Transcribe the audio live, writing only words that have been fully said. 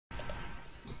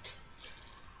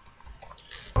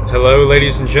Hello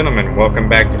ladies and gentlemen, welcome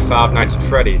back to Five Nights at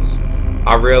Freddy's.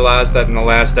 I realized that in the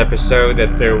last episode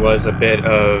that there was a bit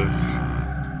of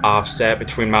offset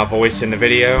between my voice and the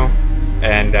video,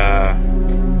 and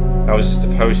that was just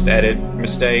a post-edit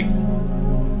mistake.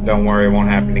 Don't worry, it won't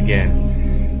happen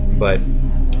again. But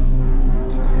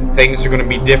things are going to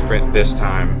be different this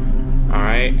time,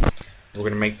 alright? We're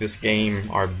going to make this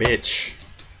game our bitch.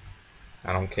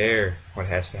 I don't care what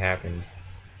has to happen.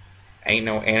 Ain't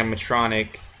no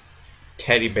animatronic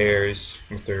teddy bears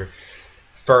with their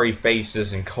furry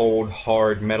faces and cold,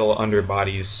 hard metal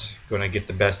underbodies gonna get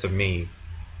the best of me.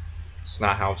 It's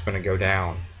not how it's gonna go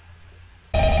down.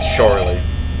 Surely.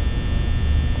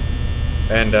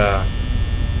 And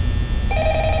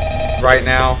right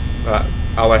now,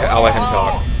 I'll let him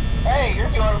talk. Hey,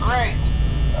 you're doing great.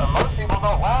 Most people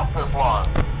don't last this long.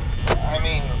 I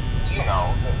mean, you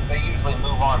know, they usually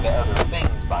move on to other things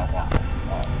by now.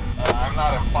 I'm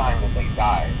not implying that they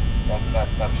died.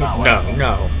 That's not what I mean.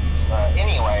 No.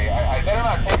 Anyway, I better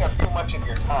not take up too much of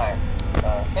your time.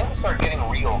 Things start getting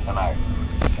real tonight.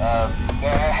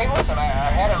 Hey, listen, I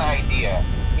had an idea.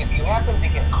 If you happen to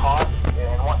get caught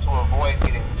and want to avoid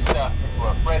getting stuffed into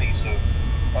a Freddy suit,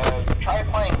 try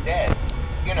playing dead.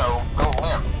 You know, go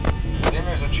limp. Then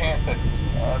there's a chance that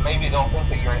maybe they'll think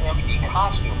that you're an empty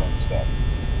costume instead.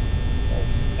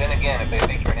 Then again, if they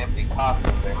think you're an empty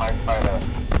costume, they might try to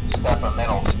stuff a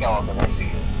metal skeleton into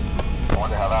you. I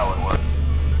wonder how that would work.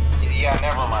 Yeah,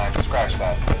 never mind. Scratch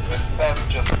that. It's best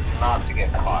just not to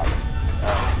get caught.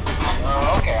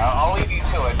 Okay, I'll leave you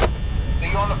to it.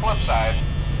 See you on the flip side.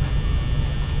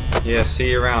 Yeah, see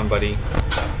you around, buddy.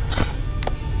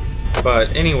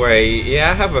 But anyway, yeah,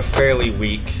 I have a fairly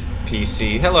weak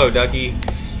PC. Hello, Ducky.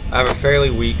 I have a fairly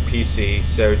weak PC,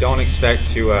 so don't expect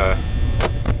to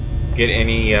get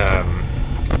any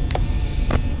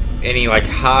like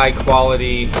high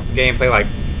quality gameplay. Like,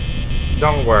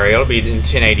 don't worry, it'll be in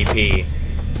 1080p.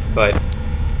 But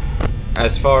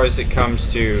as far as it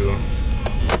comes to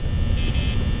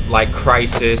like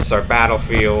Crisis or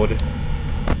Battlefield,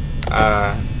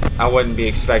 I wouldn't be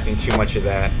expecting too much of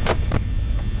that.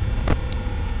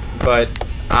 But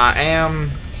I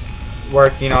am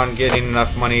working on getting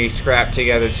enough money scrapped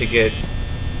together to get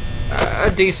a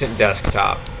decent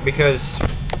desktop, because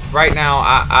right now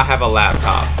I have a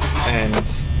laptop and,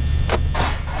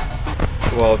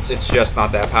 well, it's just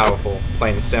not that powerful,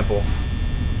 plain and simple.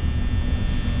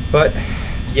 But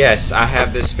yes, I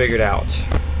have this figured out.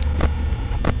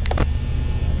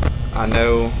 I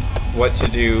know what to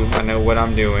do, I know what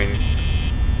I'm doing,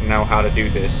 I know how to do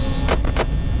this.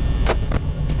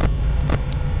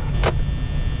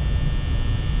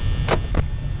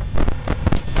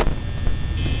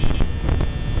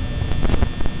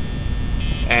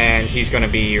 And he's gonna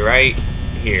be right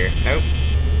here. Nope.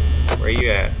 Where are you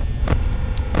at?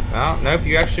 Oh, nope,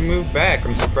 you actually moved back.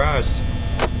 I'm surprised.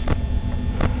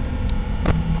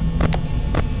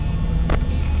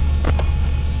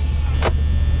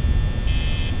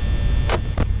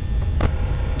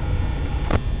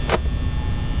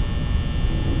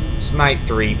 It's night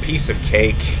 3. Piece of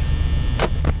cake.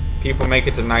 People make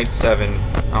it to night 7.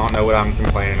 I don't know what I'm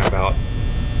complaining about.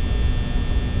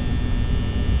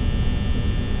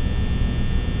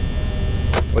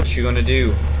 What you gonna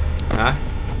do? Huh?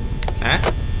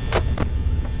 Huh?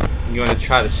 You gonna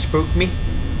try to spook me?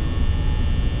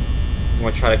 You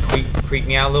wanna try to creep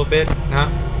me out a little bit? Huh?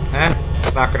 Huh?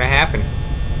 It's not gonna happen.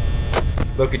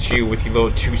 Look at you with your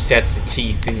little 2 sets of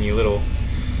teeth and your little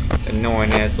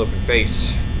annoying ass looking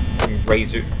face. You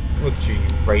razor. Look at you, you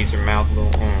razor mouth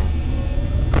little.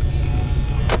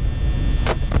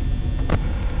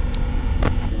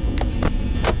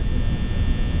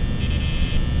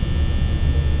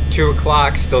 2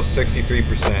 o'clock, still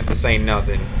 63%. This ain't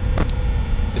nothing.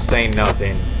 This ain't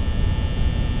nothing.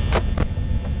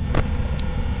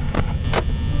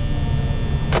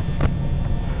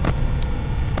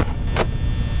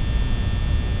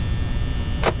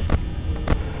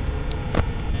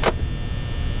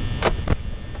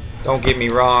 Don't get me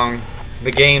wrong,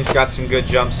 the game's got some good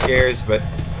jump scares, but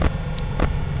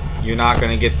you're not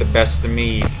gonna get the best of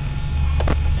me.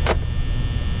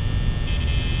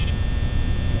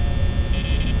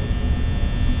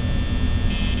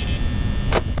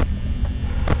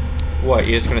 What,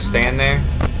 you're just gonna stand there?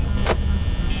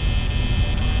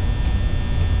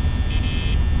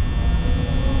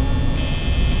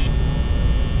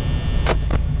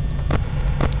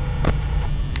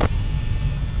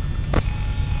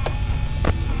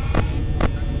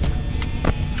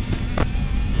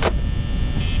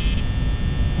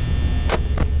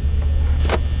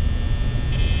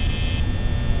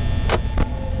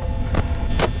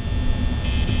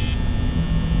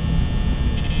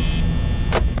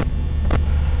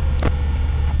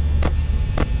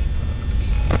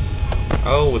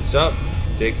 What's up,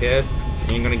 dickhead?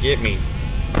 You ain't gonna get me.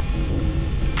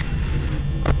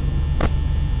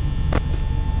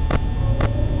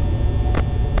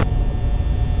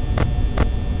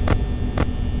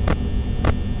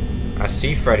 I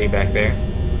see Freddy back there.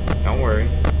 Don't worry.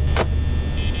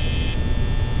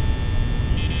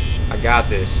 I got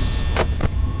this.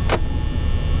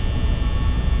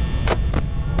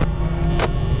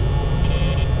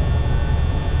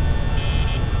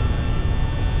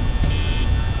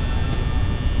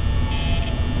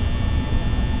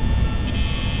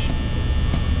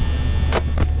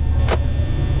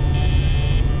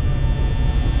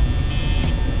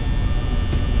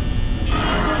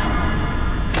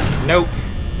 Nope.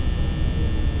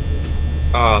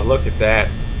 Oh, look at that.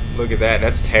 Look at that.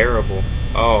 That's terrible.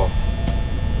 Oh.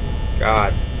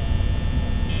 God.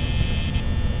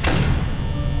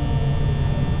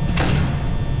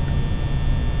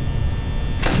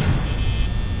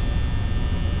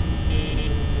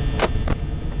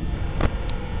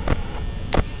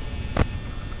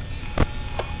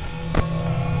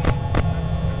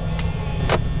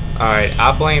 Alright,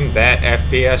 I blame that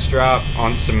FPS drop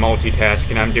on some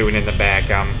multitasking I'm doing in the back.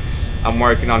 I'm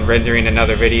working on rendering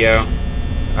another video.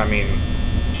 I mean,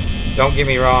 don't get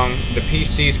me wrong, the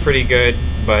PC's pretty good,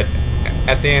 but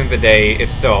at the end of the day,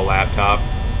 it's still a laptop.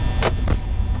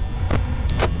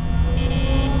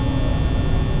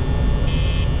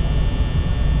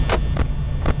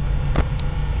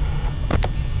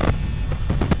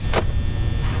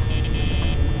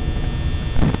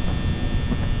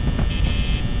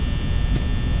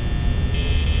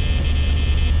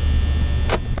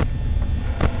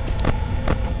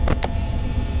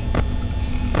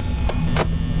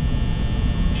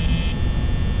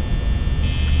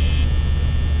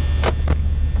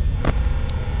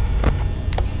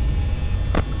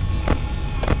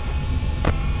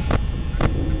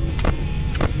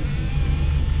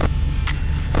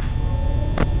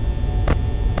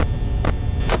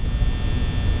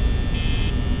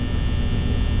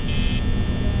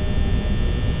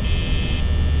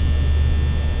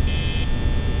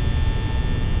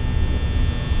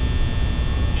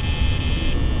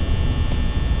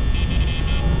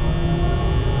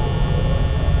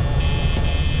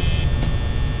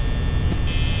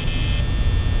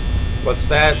 What's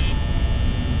that?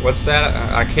 What's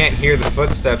that? I can't hear the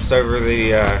footsteps over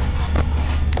the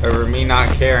over me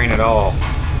not caring at all.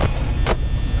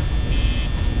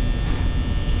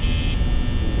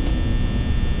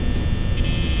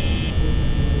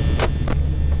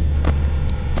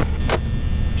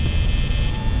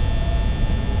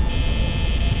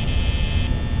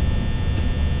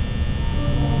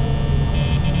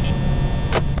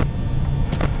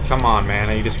 Come on, man.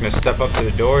 Are you just gonna step up to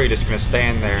the door? Or are you just gonna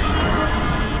stand there?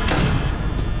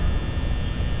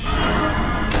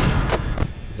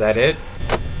 Is that it?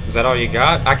 Is that all you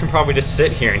got? I can probably just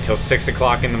sit here until 6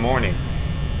 o'clock in the morning.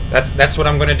 That's what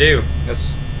I'm gonna do.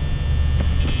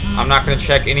 I'm not gonna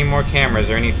check any more cameras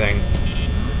or anything.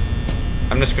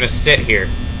 I'm just gonna sit here.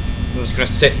 I'm just gonna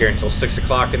sit here until 6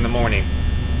 o'clock in the morning.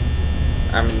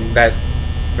 I mean,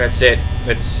 that's it.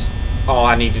 That's all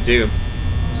I need to do.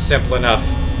 Simple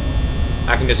enough.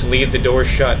 I can just leave the door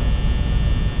shut.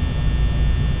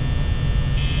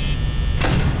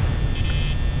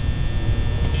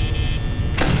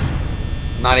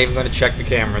 Not even going to check the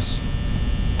cameras.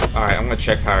 Alright, I'm going to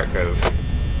check Pirate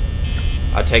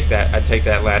Cove. I take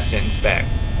that last sentence back.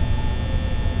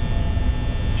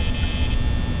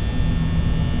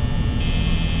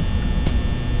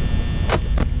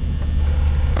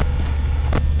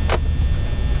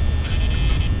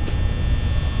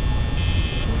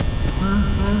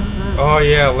 Oh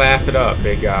yeah, laugh it up,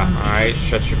 big guy. Alright,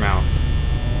 shut your mouth.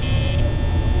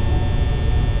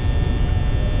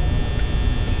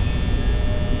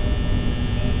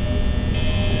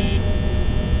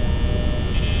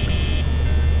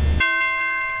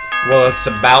 Well, it's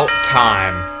about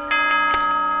time.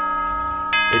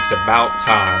 It's about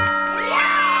time.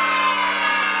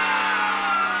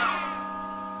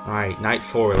 Alright, night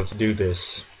 4, let's do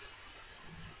this.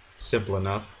 Simple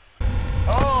enough.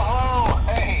 Oh,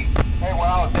 hey,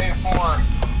 wow, day 4.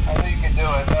 I knew you could do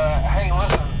it. Hey,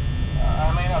 listen,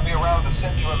 I may not be around to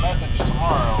send you a message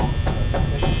tomorrow.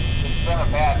 It's been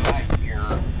a bad night here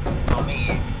for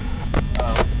me.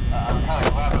 I'm kind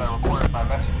of glad that I recorded my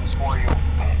messages for you.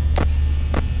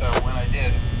 So when I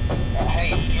did, hey,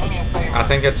 do me a favor. I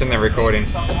think it's in the recording.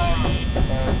 Sometime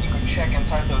you could check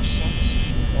inside those suits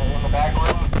in the back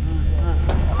room.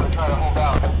 I'm going to try to hold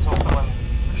out until someone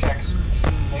checks.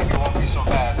 Maybe it won't be so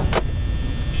bad.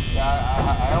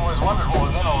 I always wondered what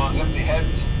was in all those empty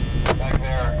heads back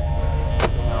there.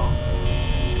 You know.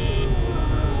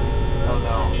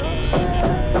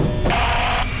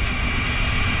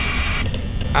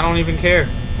 I don't even care.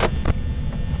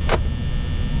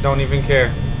 Don't even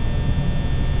care.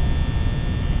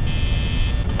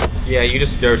 Yeah, you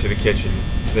just go to the kitchen.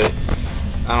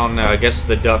 I don't know, I guess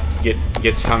the duck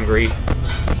gets hungry.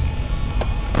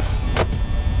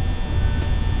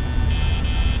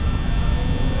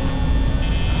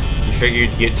 You figure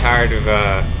you'd get tired of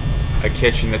a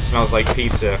kitchen that smells like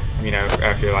pizza, you know,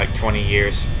 after like 20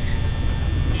 years.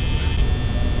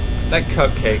 That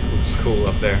cupcake looks cool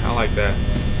up there. I like that.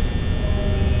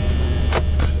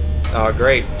 Oh,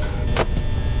 great.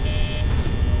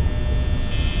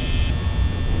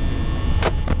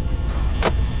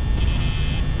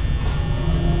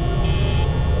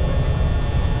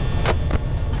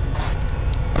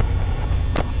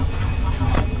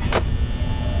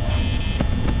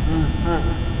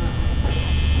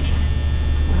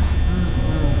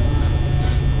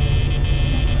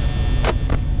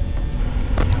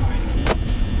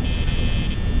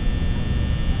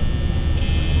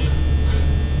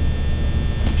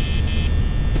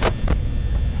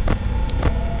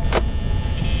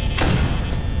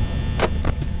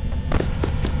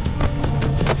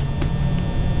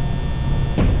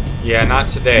 Yeah, not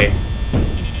today.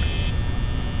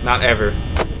 Not ever.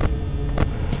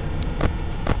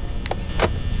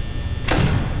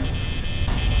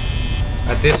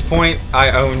 At this point,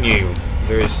 I own you.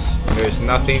 There's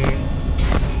nothing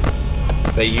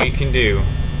that you can do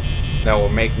that will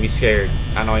make me scared.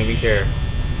 I don't even care.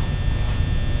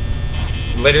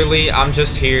 Literally, I'm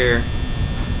just here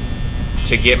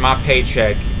to get my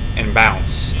paycheck and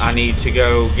bounce. I need to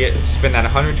go spend that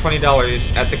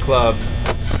 $120 at the club,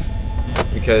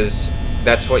 because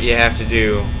that's what you have to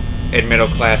do in middle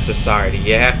class society.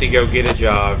 You have to go get a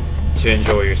job to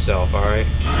enjoy yourself, alright?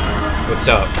 What's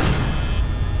up?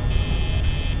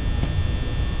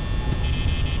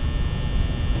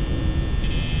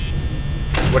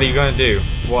 What are you gonna do?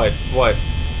 What?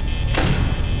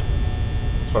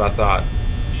 That's what I thought.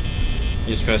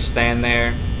 You're just gonna stand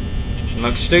there and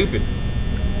look stupid.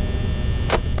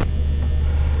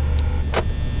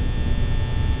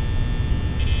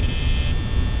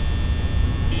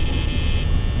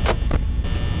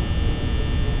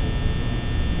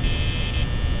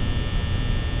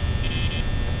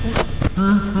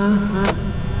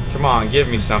 Come on, give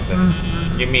me something.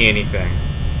 Give me anything.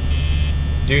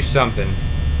 Do something.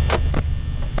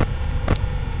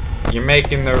 You're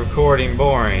making the recording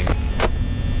boring.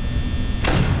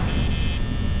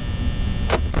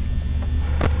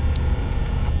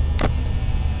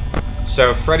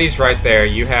 So Freddy's right there.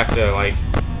 You have to like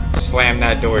slam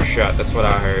that door shut. That's what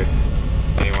I heard.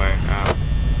 Anyway,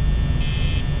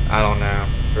 I don't know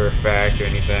for a fact or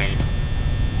anything.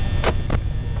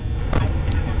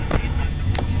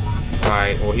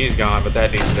 Alright, well he's gone, but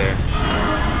that dude's there.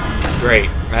 Great,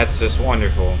 that's just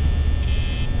wonderful.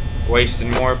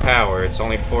 Wasting more power. It's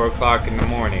only 4 o'clock in the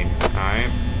morning.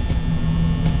 Alright.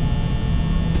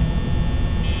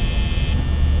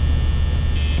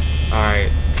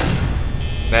 Alright.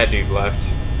 That dude left.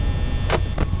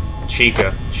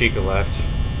 Chica left.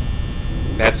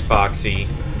 That's Foxy.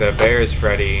 The bear is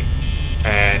Freddy.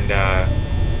 And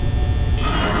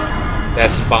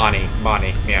that's Bonnie,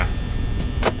 yeah.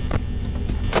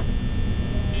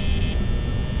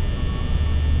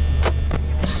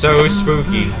 So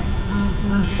spooky.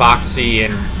 Foxy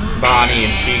and Bonnie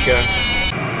and Chica.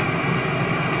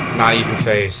 Not even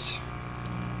phased.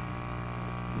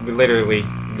 We literally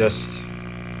just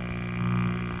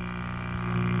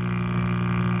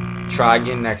try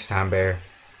again next time, bear.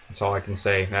 That's all I can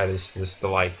say. That is just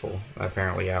delightful.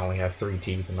 Apparently I only have 3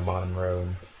 teeth in the bottom row,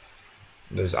 and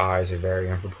those eyes are very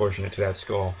unproportionate to that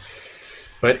skull.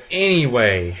 But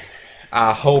anyway,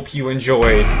 I hope you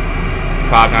enjoyed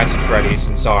Five Nights at Freddy's,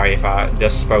 and sorry if I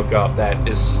just spoke up. That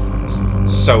is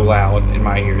so loud in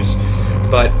my ears.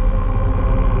 But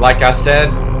like I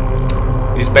said,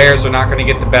 these bears are not going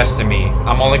to get the best of me.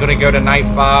 I'm only going to go to night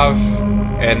 5,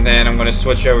 and then I'm going to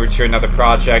switch over to another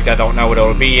project. I don't know what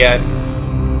it'll be yet,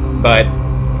 but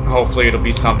hopefully it'll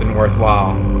be something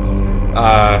worthwhile.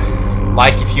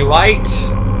 Like if you liked,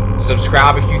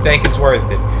 subscribe if you think it's worth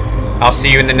it. I'll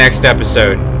see you in the next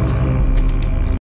episode.